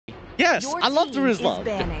Yes, Your I love team is Terizla.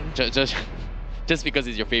 banning. Just because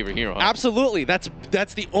he's your favorite hero, huh? Absolutely, that's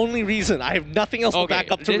the only reason. I have nothing else to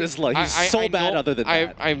back up Terizla. He's so bad other than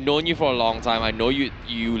that. I've known you for a long time. I know you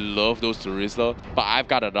love those Terizla, but I've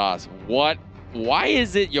got to ask, why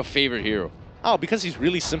is it your favorite hero? Oh, because he's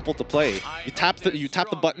really simple to play. You tap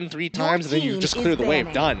the button 3 times and then you just clear the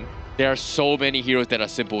wave. Done. There are so many heroes that are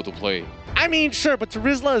simple to play. I mean, sure, but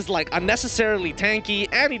Terizla is like unnecessarily tanky,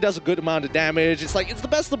 and he does a good amount of damage. It's like, it's the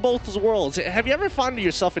best of both worlds. Have you ever found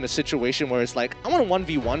yourself in a situation where it's like, I want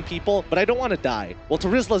to 1v1 people, but I don't want to die? Well,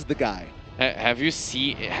 Terizla's the guy. Have you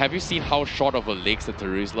seen how short of a legs that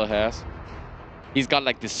Terizla has? He's got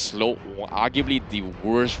like this slow, arguably the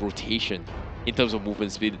worst rotation in terms of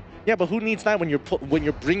movement speed. Yeah, but who needs that when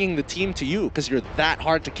you're bringing the team to you, because you're that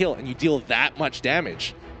hard to kill and you deal that much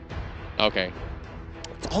damage? Okay.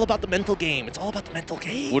 It's all about the mental game. It's all about the mental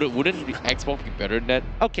game. Wouldn't Xbox be better than that?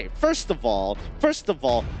 Okay, first of all,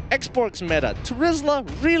 Xbox meta. Terizla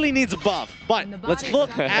really needs a buff. But let's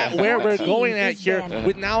look at where we're going at here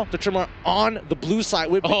with now the Tercemar on the blue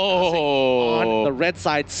side with on the red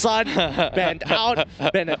side. Sun banned out,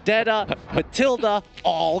 Benedetta, Matilda,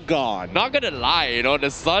 all gone. Not gonna lie, you know,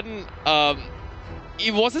 the Sun,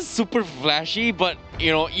 it wasn't super flashy, but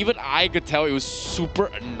you know, even I could tell it was super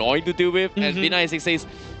annoying to deal with. And Binasic says,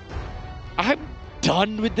 I'm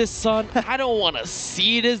done with this Sun. I don't want to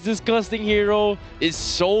see this disgusting hero. It's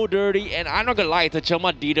so dirty. And I'm not gonna lie,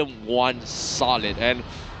 Tercemar did him one solid. And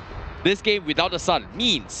this game without the Sun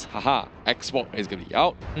means, haha, Xbox is gonna be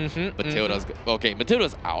out. Matilda's okay.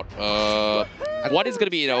 Matilda's out. What is gonna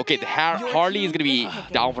be? You know, okay, the Harley is gonna be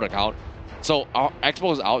down for the count. So our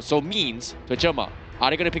Xbox is out. So means Tercemar, are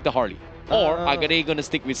they gonna pick the Harley? Or are they going to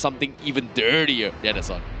stick with something even dirtier than the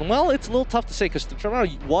Sun? Well, it's a little tough to say because Tercemar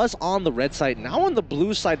was on the red side. Now on the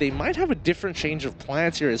blue side, they might have a different change of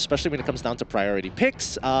plans here, especially when it comes down to priority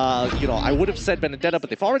picks. You know, I would have said Benedetta, but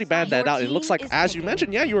they've already banned that out. It looks like, as you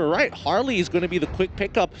mentioned, yeah, you were right. Harley is going to be the quick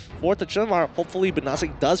pickup for Tercemar. Hopefully,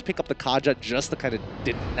 Binasic does pick up the Kaja just to kind of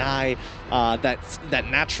deny that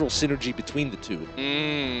natural synergy between the two.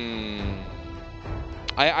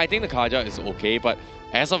 I think the Kaja is okay, but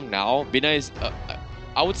as of now, Bina is,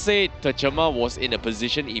 I would say Tercemar was in a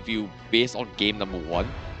position, if you based on game number 1,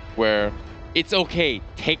 where it's okay,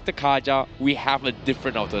 take the Kaja, we have a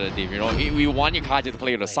different alternative, you know. We want your Kaja to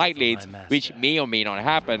play on the side lanes, which may or may not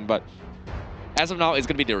happen, but as of now, it's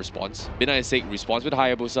going to be the response. Binasic response with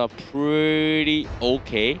Hayabusa, pretty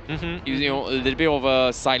okay. You know, a little bit of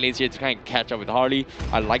a side lanes here to kind of catch up with Harley.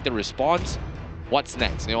 I like the response. What's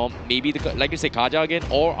next? You know, maybe like you say, Kaja again,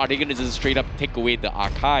 or are they gonna just straight up take away the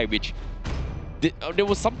Archive, which there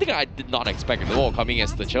was something I did not expect at all coming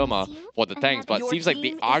as the Tercemar for the tanks, but it seems like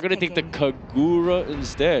they are gonna take the Kagura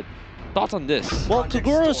instead. Thoughts on this? Well,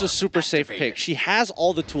 Kagura is a super safe pick. She has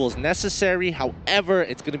all the tools necessary. However,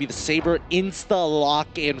 it's going to be the Saber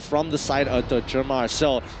insta-lock-in from the side of the Tercemar.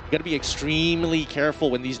 So you got to be extremely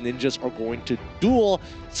careful when these ninjas are going to duel.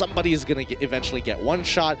 Somebody is going to eventually get one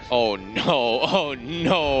shot. Oh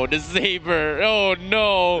no, the Saber. Oh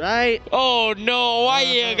no. Right? Oh no, why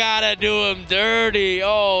you gotta do him dirty?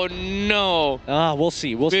 Oh no. We'll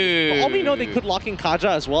see. We'll see. All we know, they could lock in Kaja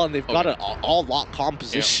as well, and they've got an all-lock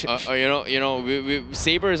composition. You know,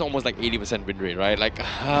 Saber is almost like 80% win rate, right? Like,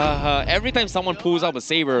 every time someone pulls up a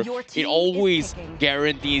Saber, it always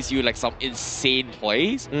guarantees you like some insane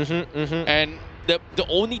plays. And the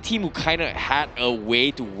only team who kind of had a way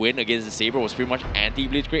to win against the Saber was pretty much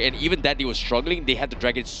anti-Blitzkrieg, and even that they were struggling, they had to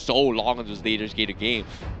drag it so long into this later stage of game.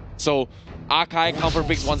 So Archive counter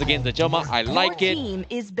picks once again the Tercemar. I like it.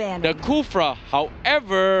 The Kufra,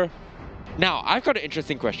 however, now I've got an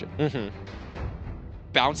interesting question.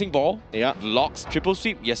 Bouncing ball, locks, triple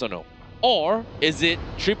sweep, yes or no? Or is it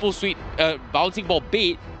triple sweep, bouncing ball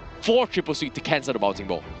bait for triple sweep to cancel the bouncing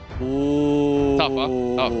ball? Ooh. Tough, huh?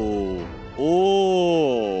 Tough.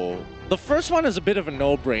 Oh. The first one is a bit of a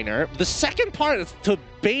no-brainer. The second part is to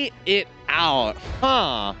bait it out.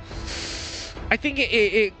 I think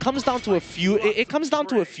it comes down to a few. It comes down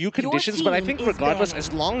to a few conditions, but I think regardless,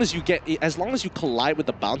 as long as you collide with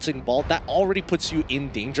the bouncing ball, that already puts you in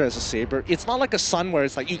danger as a Saber. It's not like a Sun where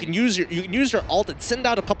it's like you can use your ult and send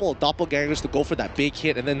out a couple of doppelgangers to go for that big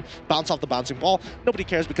hit and then bounce off the bouncing ball. Nobody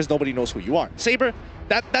cares because nobody knows who you are. Saber,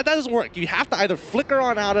 that doesn't work. You have to either flicker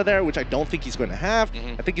on out of there, which I don't think he's going to have.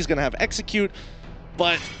 I think he's going to have execute.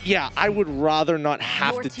 But yeah, I would rather not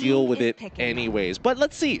have to deal with it anyways. But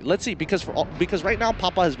let's see, because right now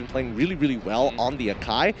Papa has been playing really well on the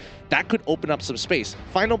Akai. That could open up some space.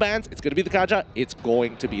 Final bans, it's going to be the Kaja, it's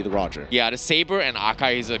going to be the Roger. Yeah, the Saber and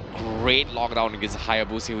Akai is a great lockdown against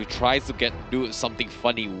Hayabusa, who tries to do something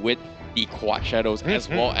funny with the quad shadows as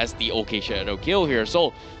well as the OK shadow kill here.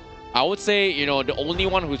 So I would say, you know, the only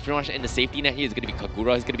one who's pretty much in the safety net here is going to be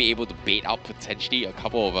Kagura. He's going to be able to bait out potentially a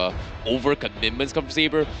couple of over commitments come from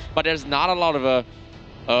Saber, but there's not a lot of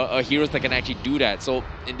heroes that can actually do that. So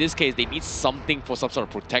in this case, they need something for some sort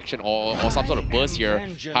of protection or some sort of burst here.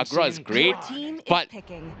 Kagura is great, but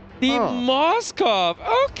the Moskov,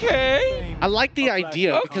 okay. I like the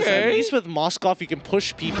idea because at least with Moskov you can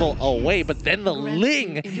push people away, but then the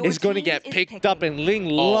Ling is going to get picked up, and Ling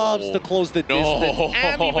loves to close the distance.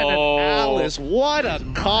 And even an Alice, what a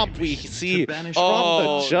comp we see from the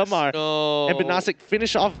Tercemar. And Binasic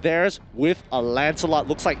finish off theirs with a Lancelot.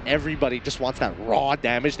 Looks like everybody just wants that raw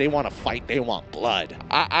damage. They want to fight, they want blood.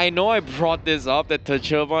 I know I brought this up, that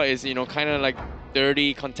Tercemar is, you know, kind of like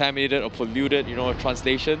dirty, contaminated, or polluted, you know, a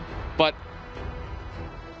translation. But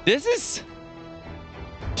this is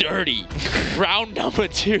dirty. Round number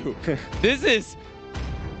 2. This is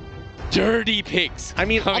dirty picks. I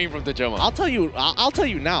mean, coming from the Tercemar. I'll tell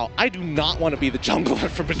you now. I do not want to be the jungler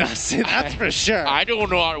for Binasic. That's for sure. I don't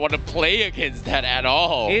know how I want to play against that at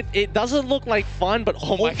all. It doesn't look like fun, but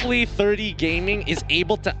hopefully 30 Gaming is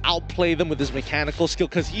able to outplay them with his mechanical skill,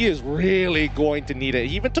 because he is really going to need it.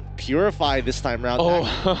 He even took Purify this time around.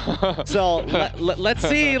 So let's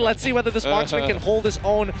see whether this marksman can hold his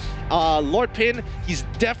own. Lord Pin, he's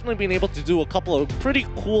definitely been able to do a couple of pretty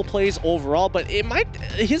cool plays overall, but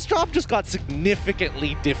his job just got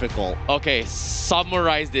significantly difficult. Okay,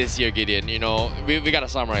 summarize this here, Gideon. You know, we gotta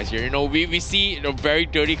summarize here. You know, we see, you know, very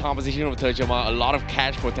dirty composition of Tercemar, a lot of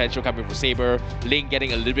cash potential coming from Saber, Ling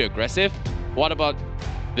getting a little bit aggressive. What about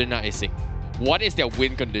Binasic? What is their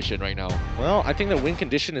win condition right now? Well, I think the win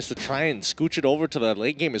condition is to try and scooch it over to the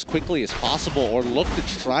late game as quickly as possible, or look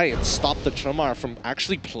to try and stop the Tercemar from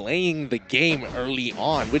actually playing the game early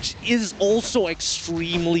on, which is also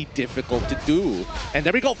extremely difficult to do. And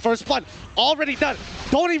there we go, first blood, already done.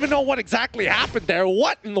 Don't even know what exactly happened there.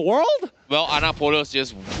 What in the world? Well, Anapolos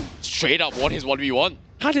just straight up won his 1v1.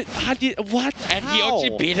 What? And he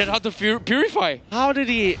actually baited out the Purify. How did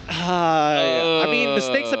he? I mean,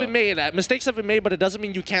 mistakes have been made. Mistakes have been made, but it doesn't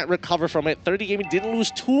mean you can't recover from it. 30 Gaming didn't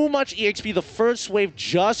lose too much EXP. The first wave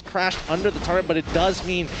just crashed under the turret, but it does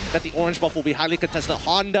mean that the orange buff will be highly contested.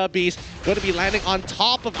 Honda Beast going to be landing on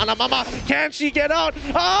top of Anamama. Can she get out?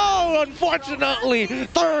 Oh, unfortunately,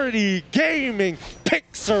 30 Gaming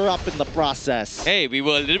picks her up in the process. Hey, we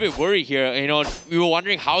were a little bit worried here. You know, we were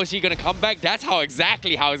wondering how is he going to come back. That's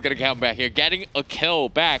exactly how he's going to come back here. Getting a kill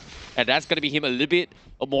back. And that's going to be him a little bit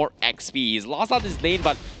more XP. He's lost out this lane,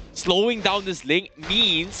 but slowing down this lane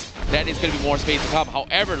means that it's going to be more space to come.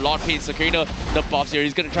 However, Lord Pain securing the buffs here.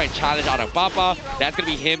 He's going to try and challenge out of Papa. That's going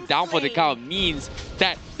to be him down for the count. Means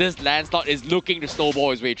that this Lancelot is looking to snowball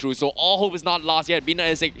his way through. So all hope is not lost yet.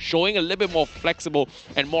 Binasic showing a little bit more flexible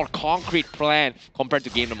and more concrete plan compared to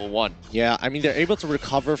game number 1. Yeah, I mean, they're able to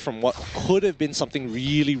recover from what could have been something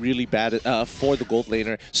really, really bad for the gold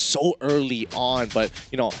laner so early on. But,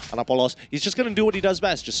 you know, Anapolos, he's just going to do what he does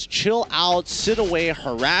best. Just chill out, sit away,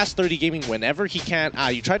 harass 30 Gaming whenever he can.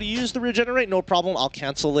 You try to use the regenerate, no problem. I'll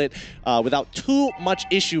cancel it without too much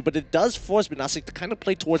issue. But it does force Binasic to kind of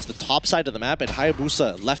play towards the top side of the map, and Hayabusa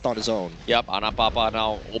left on his own. Yep, Anapapa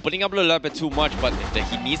now opening up a little bit too much, but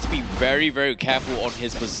he needs to be very, very careful on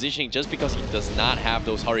his positioning just because he does not have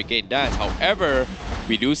those Hurricane Dance. However,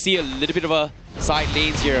 we do see a little bit of a side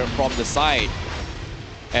lanes here from the side,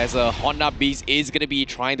 as a Honda Beast is going to be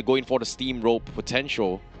trying to go in for the steamroll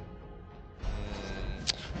potential.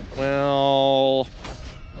 Well,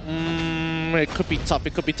 it could be tough.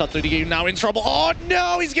 It could be tough. 30 Gaming now in trouble. Oh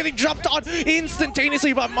no, he's getting dropped on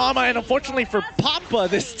instantaneously by Mama, and unfortunately for Papa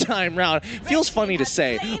this time round. Feels funny to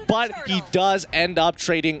say, but he does end up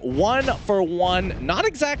trading 1 for 1. Not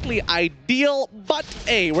exactly ideal, but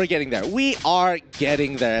hey, we're getting there. We are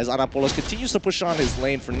getting there as Anapolos continues to push on his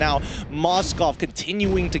lane for now. Moskov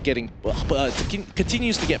continuing to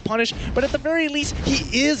continues to get punished, but at the very least,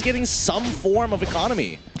 he is getting some form of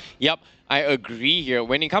economy. Yep, I agree here.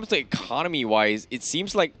 When it comes to economy-wise, it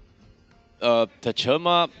seems like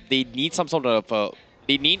Tercemar, they need some sort of...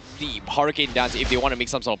 they need the Hurricane Dance if they want to make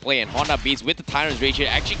some sort of play. And Honda Beats with the Tyrant's Rage here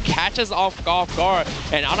actually catches off guard.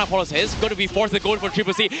 And Anapolos is going to be forced to go for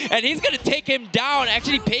Triple C. And he's going to take him down,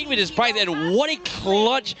 actually paying with his price. And what a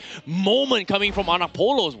clutch moment coming from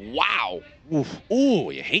Anapolos. Wow.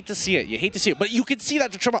 Ooh, you hate to see it. You hate to see it. But you can see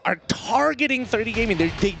that the Tercemar are targeting 30 Gaming.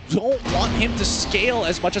 They don't want him to scale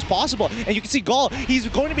as much as possible. And you can see Gall, he's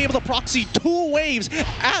going to be able to proxy 2 waves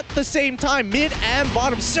at the same time, mid and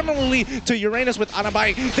bottom. Similarly to Uranus with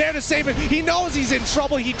Anabai there to save it. He knows he's in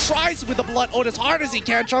trouble. He tries with the Blood Oath as hard as he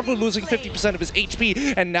can. Changu losing 50% of his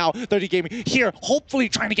HP. And now 30 Gaming here, hopefully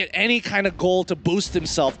trying to get any kind of goal to boost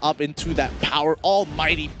himself up into that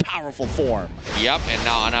almighty, powerful form. Yep, and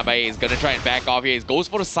now Anabai is going to try and back off here. He goes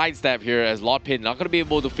for the sidestep here as Lord Pin not going to be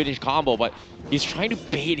able to finish combo, but he's trying to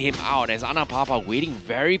bait him out as Ana Papa waiting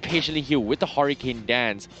very patiently here with the Hurricane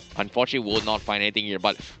Dance. Unfortunately, will not find anything here,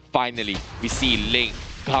 but finally we see Link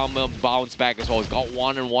come and bounce back as well. He's got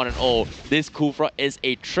 1-1-0. This Kufra is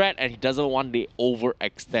a threat and he doesn't want to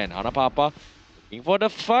overextend. Ana Papa looking for the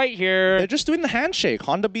fight here. They're just doing the handshake.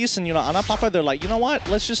 Honda Beast and, Ana Papa, they're like, you know what?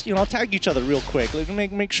 Let's just, tag each other real quick. Let's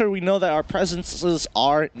make sure we know that our presences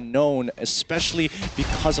are known, especially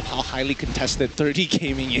because of how highly contested 30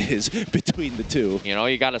 Gaming is between the two.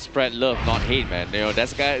 You gotta spread love, not hate, man.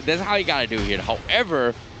 That's how you gotta do here.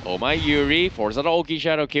 However, Oh my Yuri forces the Oki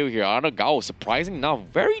Shadow kill here. Gao, surprising now,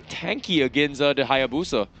 very tanky against the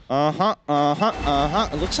Hayabusa.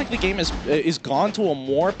 It looks like the game is gone to a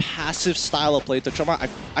more passive style of play. Tercemar,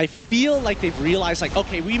 I feel like they've realized, like,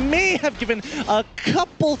 okay, we may have given a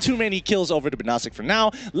couple too many kills over to Binasic for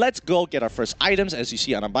now. Let's go get our first items. As you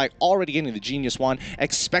see on a bike, already getting the Genius Wand.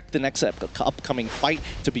 Expect the next upcoming fight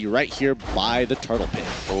to be right here by the Turtle Pit.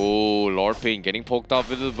 Oh, Lord Pain getting poked off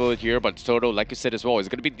a little bit here, but Toto, like you said as well, is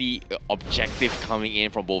going to be the objective coming in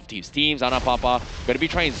from both teams. Ana Papa going to be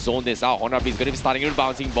trying to zone this out. Honda is going to be starting with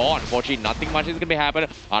bouncing ball. Unfortunately, nothing much is going to be happening.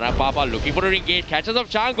 Ana Papa looking for the engage. Catches up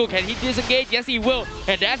Changu. Can he disengage? Yes, he will.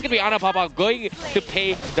 And that's going to be Ana Papa going to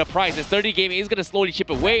pay the price. This 30 Gaming is going to slowly chip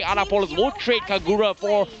away. Ana Polos will trade Kagura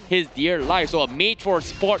for his dear life. So a mate for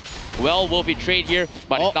sport. Well, will be trade here,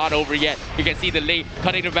 but it's not over yet. You can see the lane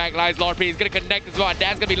cutting the back lines. Lord Pain is going to connect as well. And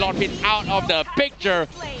that's going to be Lord Pain out of the picture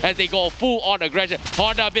as they go full on aggression.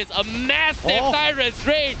 Honda Biz, a massive Tyrant's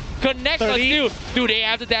Raid. Connects on two. Do they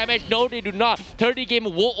have the damage? No, they do not. 30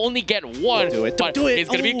 Gaming will only get one. Do it. But do it. It's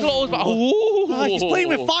going to be close. But he's playing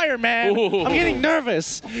with fire, man. I'm getting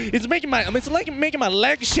nervous. It's making making my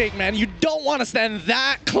legs shake, man. You don't want to stand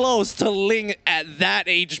that close to Ling at that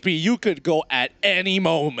HP. You could go at any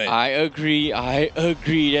moment. I agree.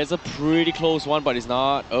 That's a pretty close one, but it's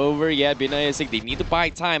not over yet. Binasic, they need to buy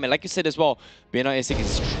time. And like you said as well, Binasic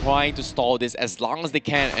is trying to stall this as long as they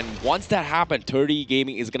can. And once that happens, 30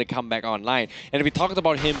 Gaming is going to come back online. And if we talked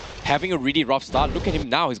about him having a really rough start, look at him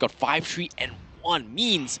now. He's got 5-3-1.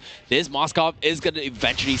 Means this Moskov is going to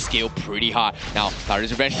eventually scale pretty hard. Now,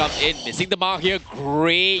 Tyrant's Revenge comes in, missing the mark here.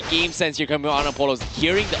 Great game sense here coming on Apollo's,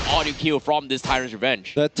 hearing the audio kill from this Tyrant's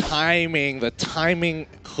Revenge. The timing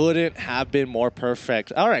couldn't have been more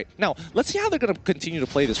perfect. All right, now let's see how they're going to continue to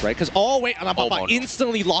play this, right? Because, Anapapa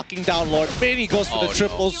instantly locking down Lord Finn. He goes for the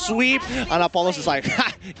triple sweep. And Apollos is like,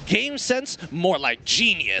 ha, game sense, more like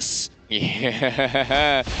genius.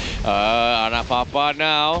 Yeah, Ana Papa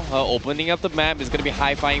now opening up the map is going to be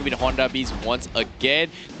high-fiving with Honda Beast once again.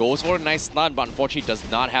 Goes for a nice stun, but unfortunately does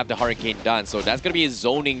not have the Hurricane done. So that's going to be a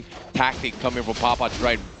zoning tactic coming from Papa to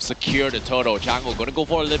try and secure the turtle. Chango going to go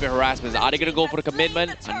for a little bit of harassment. Are they going to go for the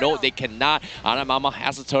commitment? No, they cannot. Ana Mama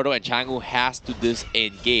has the turtle and Chango has to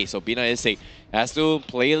disengage. So Binasic has to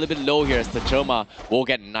play a little bit low here as Tercemar will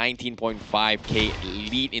get 19.5k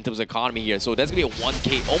lead in terms of economy here. So that's going to be a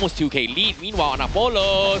 1k, almost 2k lead. Meanwhile,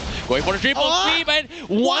 Anapolos going for the triple sweep, and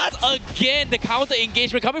once again, the counter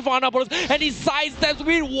engagement coming from Anapolos, and he sidesteps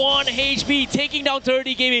with 1 HP, taking down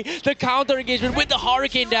 30 Gaming. The counter engagement with the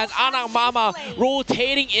Hurricane Dance. Ana Mama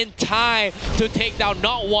rotating in time to take down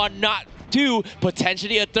not one, not two,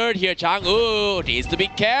 potentially a third here. Chang needs to be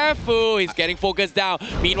careful. He's getting focused down.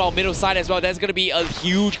 Meanwhile, middle side as well. That's going to be a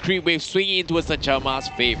huge creep wave swinging into Tercemar's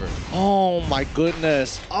favor. Oh my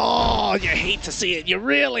goodness. Oh, you hate to see it. You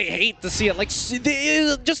really hate to see it. Like,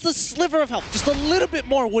 just a sliver of health, just a little bit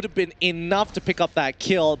more would have been enough to pick up that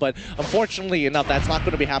kill. But unfortunately enough, that's not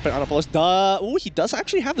going to be happening on a post. Oh, he does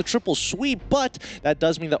actually have the triple sweep, but that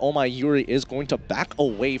does mean that Oh My Yuri is going to back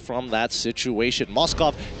away from that situation.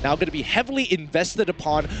 Moskov now going to be heavily invested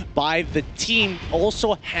upon by the team,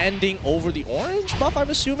 also handing over the orange buff,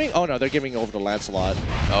 I'm assuming. Oh no, they're giving over to Lancelot.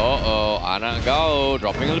 Ana Gao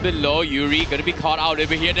dropping a little bit low. Yuri gonna be caught out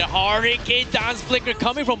over here. The Hurricane Dance Flicker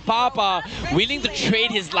coming from Papa, willing to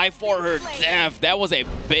trade his life for her death. That was a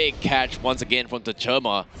big catch once again from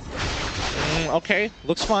Tercemar. Okay,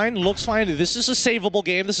 looks fine, looks fine. This is a savable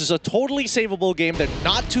game. This is a totally savable game. They're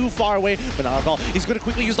not too far away. But now he's going to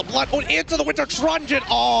quickly use the blood into the Winter Truncheon.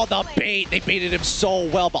 Oh, the bait. They baited him so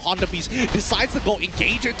well. But Honda Beast decides to go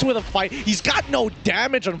engage into the fight. He's got no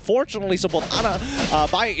damage, unfortunately. So both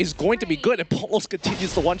Tambay is going to be good. And Polos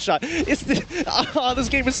continues the one-shot. This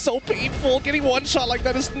game is so painful. Getting one-shot like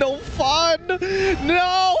that is no fun.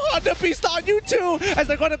 No, Honda Beast on you too. As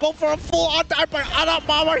they're going to go for a full-on dive by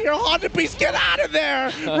Mama here. Honda Beast, get out of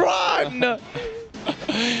there! Run!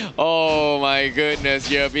 Oh my goodness,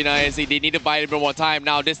 yeah, Binasic, they need to buy it one more time.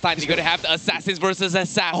 Now this time they're gonna have the Assassins versus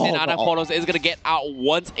Assassin. Polos is gonna get out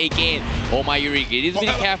once again. Oh my Yuri, he needs to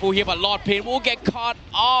be careful here, but Lord Pain will get caught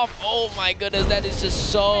off. Oh my goodness, that is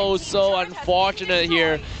just so unfortunate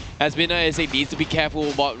here. As Binasic needs to be careful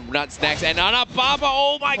about nuts next. And Anapapa,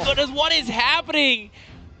 oh my goodness, what is happening?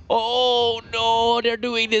 Oh no, they're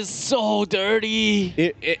doing this so dirty.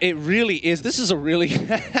 It really is. This is a really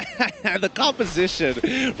the composition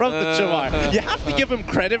from the Tercemar. You have to give him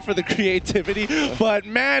credit for the creativity, but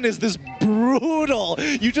man, is this brutal.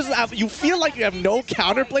 You feel like you have no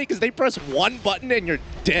counterplay because they press one button and you're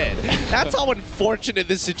dead. That's how unfortunate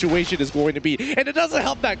this situation is going to be. And it doesn't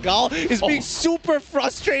help that Gal is being super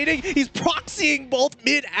frustrating. He's proxying both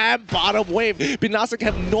mid and bottom wave. Binasic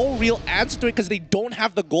have no real answer to it because they don't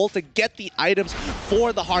have the goal to get the items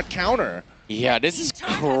for the hard counter. Yeah, this is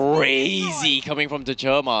crazy coming from the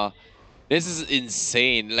Tercemar. This is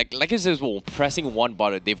insane. Like I said, well, pressing one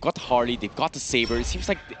button. They've got Harley, they've got the Saber. It seems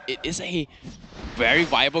like it is a very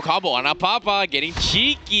viable combo. Anapapa getting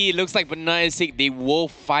cheeky. Looks like Binasic, they will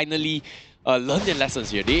finally learn their lessons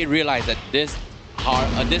here. They realize that this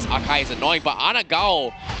Akai is annoying, but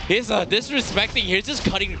Anagao, he's disrespecting, he's just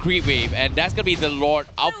cutting the creep wave, and that's gonna be the Lord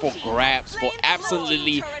out for grabs for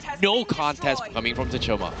absolutely no contest coming from the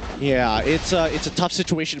Tercemar. Yeah, it's a tough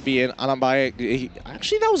situation to be in. Tambay,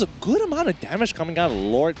 actually, that was a good amount of damage coming out of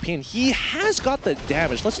Lord Pin. He has got the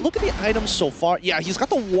damage. Let's look at the items so far. Yeah, he's got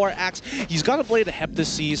the War Axe. He's got a Blade of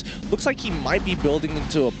Heptases. Looks like he might be building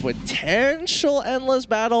into a potential endless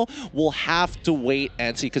battle. We'll have to wait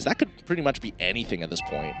and see, because that could pretty much be anything at this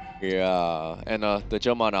point. Yeah, and the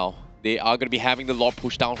Tercemar now, they are going to be having the Lord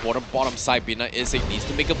push down for the bottom side. Binasic needs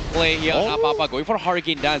to make a play here. Anapapa going for a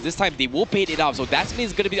Hurricane Dance. This time they will bait it out, so that means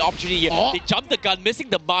it's going to be the opportunity here. They jump the gun, missing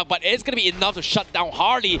the mark, but it's going to be enough to shut down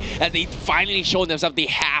Harley, and they finally shown themselves they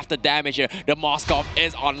have the damage here. The Moskov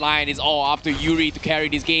is online. It's all up to Yuri to carry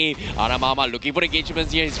this game. Anamama looking for the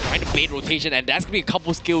engagements here. He's trying to bait rotation, and that's going to be a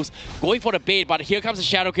couple skills going for the bait, but here comes the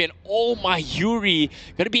Shadow King. Oh my, Yuri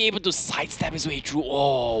going to be able to sidestep his way through.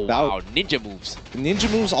 Oh, wow, ninja moves.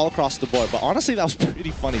 Ninja moves all across the board, but honestly, that was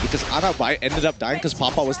pretty funny because Tambay ended up dying because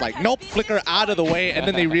Papa was like, nope, flicker out of the way, and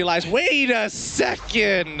then they realized, wait a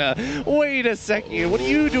second, what are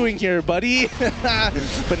you doing here, buddy?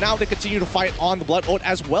 But now they continue to fight on the Blood Oath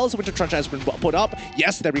as well as the Winter Truncheon has been put up.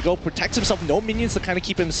 Yes, there we go, protects himself, no minions to kind of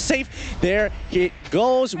keep him safe. There it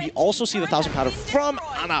goes. We also see the 1000 powder from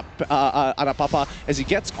Anapapa as he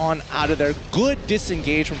gets on out of there. Good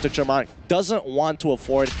disengage from Tercemar. Doesn't want to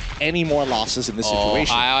afford any more losses in this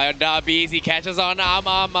situation. He catches on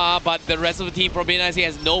Amama, but the rest of the team from Binasic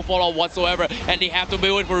has no follow whatsoever, and they have to be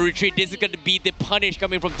waiting for a retreat. This is going to be the punish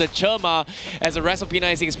coming from the Tercemar, as the rest of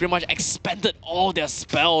Binasic has pretty much expended all their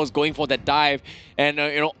spells going for that dive, and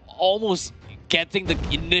almost getting the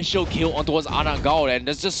initial kill on towards Anagao, and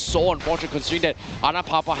that's just so unfortunate considering that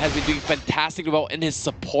Anapapa has been doing fantastically well in his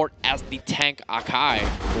support as the tank Akai.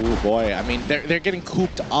 Oh boy, I mean, they're getting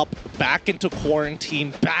cooped up, back into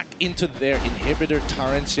quarantine, back into their inhibitor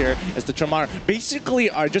turrets here, as the Tercemar basically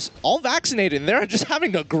are just all vaccinated, and they're just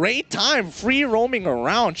having a great time free roaming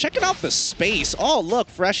around, checking out the space. Oh look,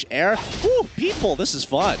 fresh air. Ooh, people, this is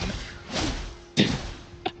fun.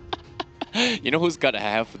 You know who's got to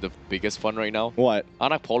have the biggest fun right now? What?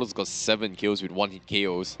 Polos got 7 kills with 1 hit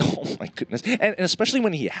KOs. Oh my goodness. And especially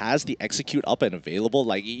when he has the execute up and available,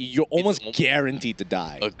 like, you're almost guaranteed to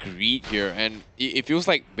die. Agreed here. And it feels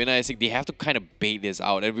like Binasic, they have to kind of bait this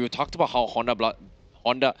out. And we talked about how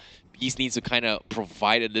Honda Beast needs to kind of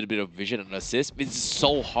provide a little bit of vision and assist. It's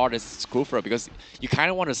so hard as Screwfra because you kind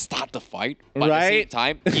of want to start the fight, but at the same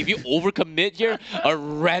time, if you overcommit here, a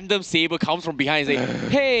random Saber comes from behind and say,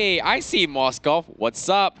 hey, I see Moskov, what's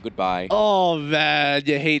up? Goodbye. Oh man,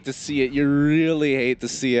 you hate to see it. You really hate to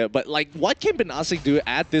see it. But like, what can Binasic do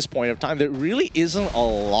at this point of time? There really isn't a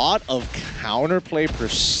lot of counterplay per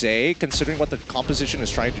se, considering what the composition is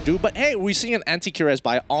trying to do. But hey, we see an anti-Cures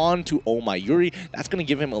buy on to Oh My Yuri. That's going to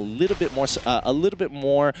give him a little a little bit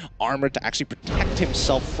more armor to actually protect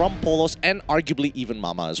himself from Polos and arguably even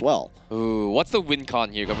Mama as well. Ooh, what's the win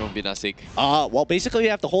con here coming from Binasic? Well, basically they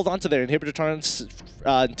have to hold on to their inhibitor turns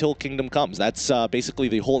until Kingdom comes. That's basically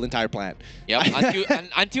the whole entire plan. Yep,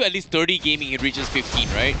 until at least 30 gaming he reaches 15,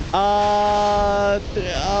 right?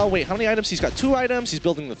 Wait, how many items? He's got 2 items. He's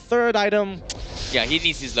building the 3rd item. Yeah, he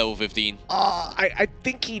needs his level 15. I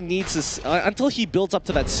think he needs this until he builds up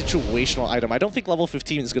to that situational item. I don't think level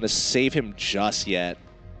 15 is going to save him just yet.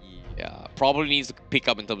 Yeah, probably needs to pick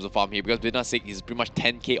up in terms of farm here because Binasic is pretty much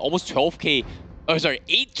 10k, almost 12k. Oh, sorry,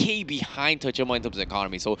 8k behind Tercemar in terms of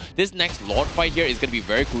economy. So this next Lord fight here is going to be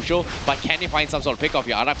very crucial. But can they find some sort of pickoff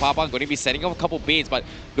here? Anak Papa going to be setting up a couple baits, but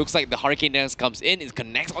looks like the Hurricane Dance comes in, it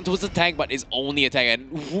connects onto his attack, but is only attack.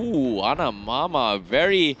 And ooh, Ana Mama,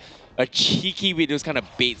 very cheeky with those kind of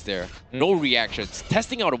baits there. No reactions.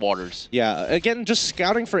 Testing out the waters. Yeah, again, just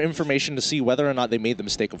scouting for information to see whether or not they made the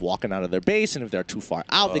mistake of walking out of their base, and if they're too far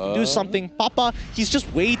out, they can do something. Papa, he's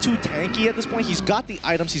just way too tanky at this point. He's got the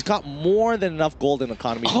items. He's got more than enough gold in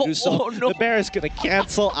economy to do so. No. The bear is going to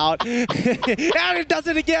cancel out. And it does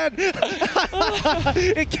it again!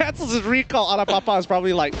 It cancels his recall. Ana Papa is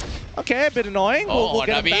probably like, okay, a bit annoying. We'll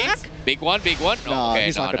get him back. Big one, big one. No, okay,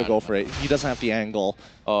 he's not going to go for it. He doesn't have the angle.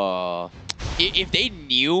 If they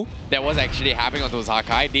knew that was actually happening on those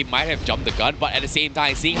Hakai, they might have jumped the gun. But at the same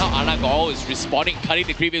time, seeing how Anagao is responding, cutting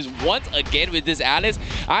the creep is once again with this Alice,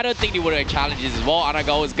 I don't think they would have challenged this as well.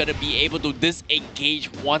 Anagao is going to be able to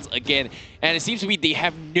disengage once again. And it seems to be they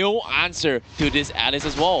have no answer to this Alice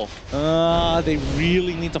as well. They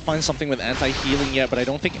really need to find something with anti-healing yet, but I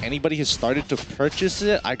don't think anybody has started to purchase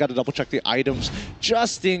it. I gotta double check the items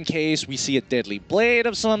just in case we see a deadly blade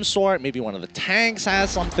of some sort. Maybe one of the tanks has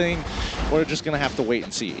something. We're just gonna have to wait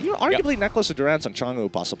and see. You know, arguably Necklace of Durance on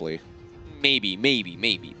Chang'e, possibly. Maybe.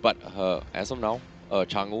 But as of now,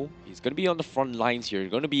 Chang'e, he's gonna be on the front lines here. He's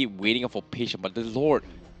gonna be waiting for patience, but the Lord,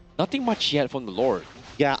 nothing much yet from the Lord.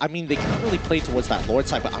 Yeah, I mean, they can't really play towards that Lord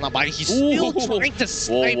side, but Anabai, he's still trying to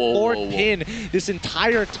snipe Lord Pin this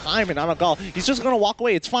entire time, and Anagal, he's just going to walk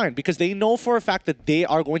away. It's fine, because they know for a fact that they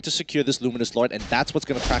are going to secure this Luminous Lord, and that's what's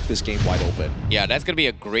going to crack this game wide open. Yeah, that's going to be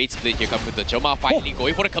a great split here coming with the Tercemar finally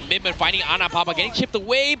going for the commitment, finding Ana Papa getting chipped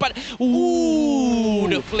away, but ooh,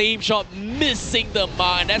 the flame shot missing the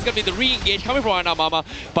mark, and that's going to be the re-engage coming from Ana Mama,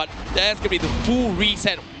 but that's going to be the full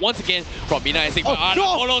reset once again from Binasic. But Ana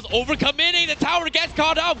Polo's overcommitting, the tower gets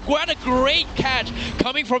caught up. What a great catch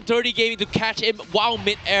coming from 30 Gaming to catch him while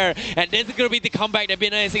mid-air. And this is going to be the comeback that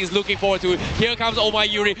Binasic is looking forward to. Here comes Oh My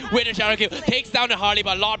Yuri with a shadow kill. Takes down the Harley,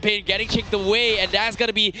 but Lord Pain getting chinked away. And that's going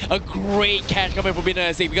to be a great catch coming from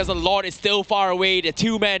Binasic because the Lord is still far away. The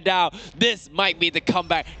 2-man down. This might be the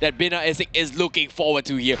comeback that Binasic is looking forward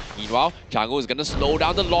to here. Meanwhile, Chang'e is going to slow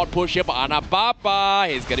down the Lord push here, but Ana Papa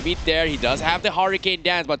is going to be there. He does have the Hurricane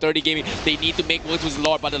Dance, but 30 Gaming, they need to make work with the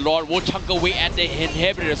Lord, but the Lord will chunk away at the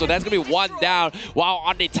inhibitor. So that's going to be 1 down. While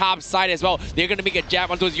on the top side as well, they're going to make a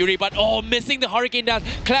jab onto his Yuri, but missing the Hurricane Dance.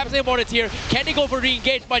 Collapsing on it here. Can they go for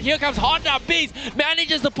re-engage? But here comes Honda Base.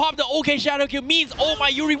 Manages to pop the OK Shadow Kill. Means Oh My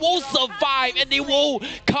Yuri will survive and they will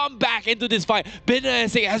come back into this fight.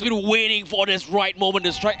 Binasic has been waiting for this right moment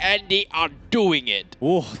to strike, and they are doing it.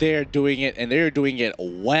 Oh, they're doing it, and they're doing it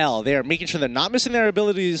well. They're making sure they're not missing their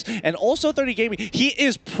abilities. And also 30 Gaming, he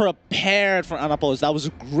is prepared for Anapolos. That was a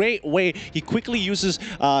great way. He quickly uses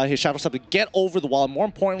his Shadow Step to get over the wall. And more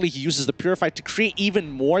importantly, he uses the Purify to create even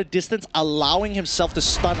more distance, allowing himself to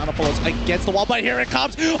stun Anapolos against the wall. But here it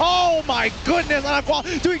comes. Oh my goodness,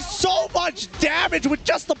 Anapolos doing so much damage with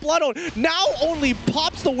just the Blood Oath. Now only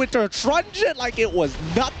pops the Winter Truncheon like it was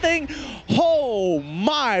nothing. Oh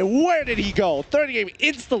my, where did he go? 30 Gaming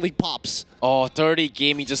instantly pops. Oh, 30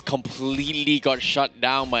 Gaming just completely got shut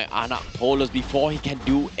down by Anapolos before he can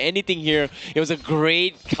do anything here. It was a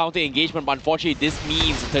great counter engagement, but unfortunately this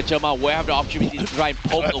means Tercemar will have the opportunity to try and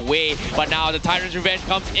poke away. But now the Tyrant's Revenge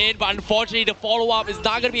comes in, but unfortunately the follow-up is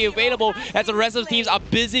not going to be available as the rest of the teams are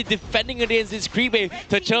busy defending against this creep wave.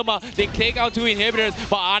 Tercemar, they take out 2 inhibitors,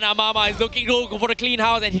 but Ana Mama is looking to go for the clean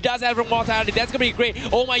house, and he does have mortality. That's going to be great.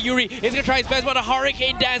 Oh My Yuri is going to try his best, but the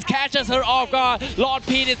Hurricane Dance catches her off guard. Lord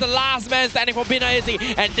Pete is the last man standing for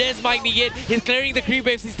Binasic, and this might be it. He's clearing the creep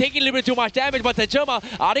waves. He's taking a little bit too much damage, but Tercemar,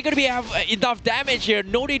 are they going to have enough damage here?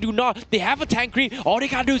 No, they do not. They have a tank creep. All they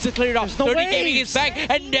can do is to clear it off. 30 Gaming is back,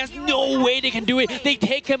 and there's no way they can do it. They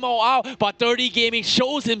take him all out, but 30 Gaming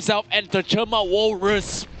shows himself, and Tercemar will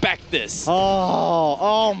respect this.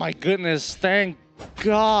 Oh my goodness. Thank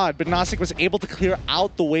god. Binasic was able to clear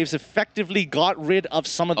out the waves, effectively got rid of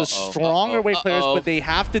some of the stronger wave players, but they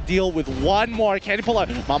have to deal with one more. Can he pull out?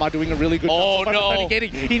 Mama doing a really good job. Oh, no.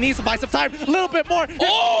 He needs to buy some time. A little bit more.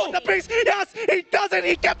 Oh! The base. Yes, he does it.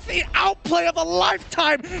 He gets the outplay of a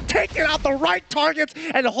lifetime, taking out the right targets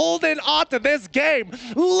and holding on to this game.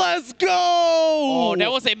 Let's go! Oh,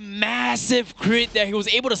 that was a massive crit there. He was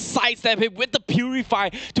able to sidestep him with the Purify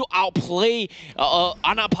to outplay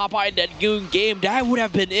Ana Papa in that game. That would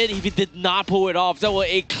have been it if he did not pull it off. That was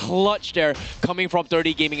a clutch there coming from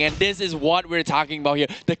 30 Gaming, and this is what we're talking about here.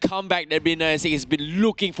 The comeback that Binasic has been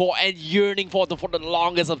looking for and yearning for the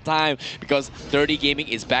longest of time, because 30 Gaming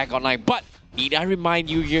is back online. But need I remind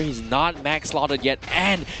you here, he's not max slotted yet,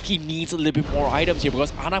 and he needs a little bit more items here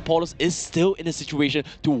because Anapolis is still in a situation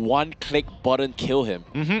to one-click button kill him.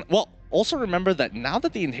 Well, also remember that now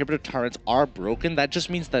that the inhibitor turrets are broken, that just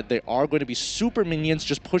means that there are going to be super minions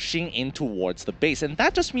just pushing in towards the base. And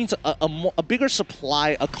that just means a bigger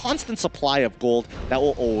supply, a constant supply of gold that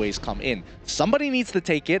will always come in. Somebody needs to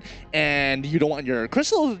take it, and you don't want your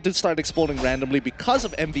crystal to start exploding randomly because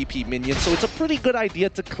of MVP minions, so it's a pretty good idea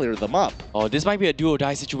to clear them up. Oh, this might be a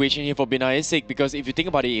do-or-die situation here for Binasic, because if you think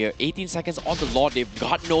about it here, 18 seconds on the Lord, they've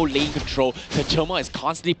got no lane control. Tercemar is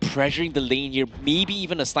constantly pressuring the lane here, maybe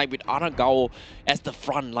even a snipe with Aragao as the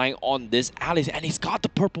front line on this Alice, and he's got the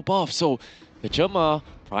purple buff, so Tercemar,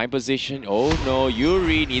 prime position. Oh no,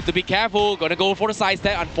 Yuri needs to be careful. Gonna go for the side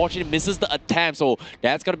step. Unfortunately, misses the attempt, so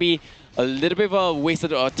that's gonna be a little bit of a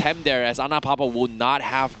wasted attempt there, as Ana Papa will not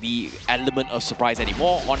have the element of surprise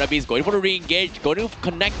anymore. Honda is going for the re-engage, going to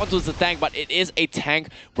connect onto the tank, but it is a tank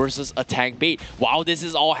versus a tank bait. While this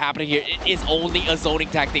is all happening here, it is only a zoning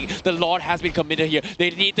tactic. The Lord has been committed here. They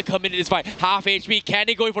need to commit this fight. Half HP, can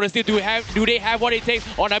they go for the steal? Do they have what it takes?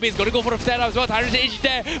 Honda is going to go for the setup as well. Tyrant's Edge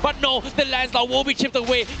there, but no, the Lancelot will be chipped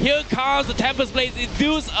away. Here comes the Tempest Blaze. It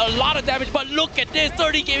does a lot of damage, but look at this,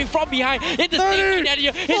 30 Gaming from behind in the safety net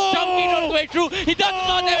here. He's jumping all the way through. He does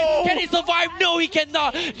not damage. Can he survive? No, he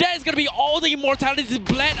cannot. That is going to be all the immortalities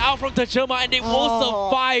bled out from Tercemar, and they will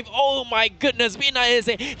survive. Oh my goodness.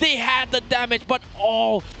 They had the damage, but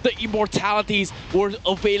all the immortalities were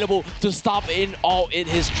available to stop in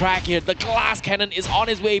his track here. The glass cannon is on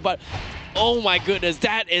his way, but oh my goodness,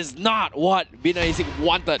 that is not what Binasic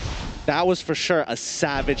wanted. That was for sure a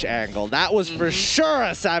savage angle. That was for sure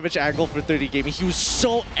a savage angle for 30 Gaming. He was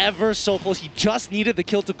so close. He just needed the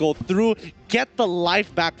kill to go through, get the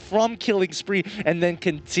life back from killing spree, and then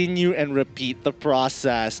continue and repeat the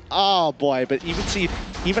process. Oh boy, but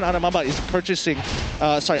even Anamama is purchasing,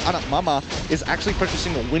 Anamama is actually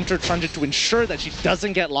purchasing a Winter Truncheon to ensure that she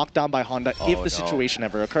doesn't get locked down by Honda if the situation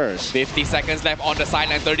ever occurs. 50 seconds left on the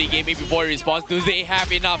sideline, 30 Gaming before he responds. Do they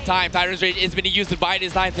have enough time? Tyrant's Rage is being used to buy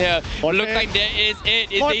this time here. Looks like there is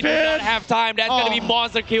it. If they do not have time, that's going to be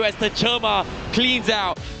monster kill as Tercemar cleans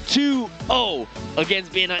out 2-0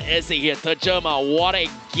 against Binasic here. Tercemar, what a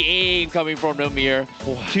game coming from them here.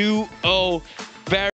 2-0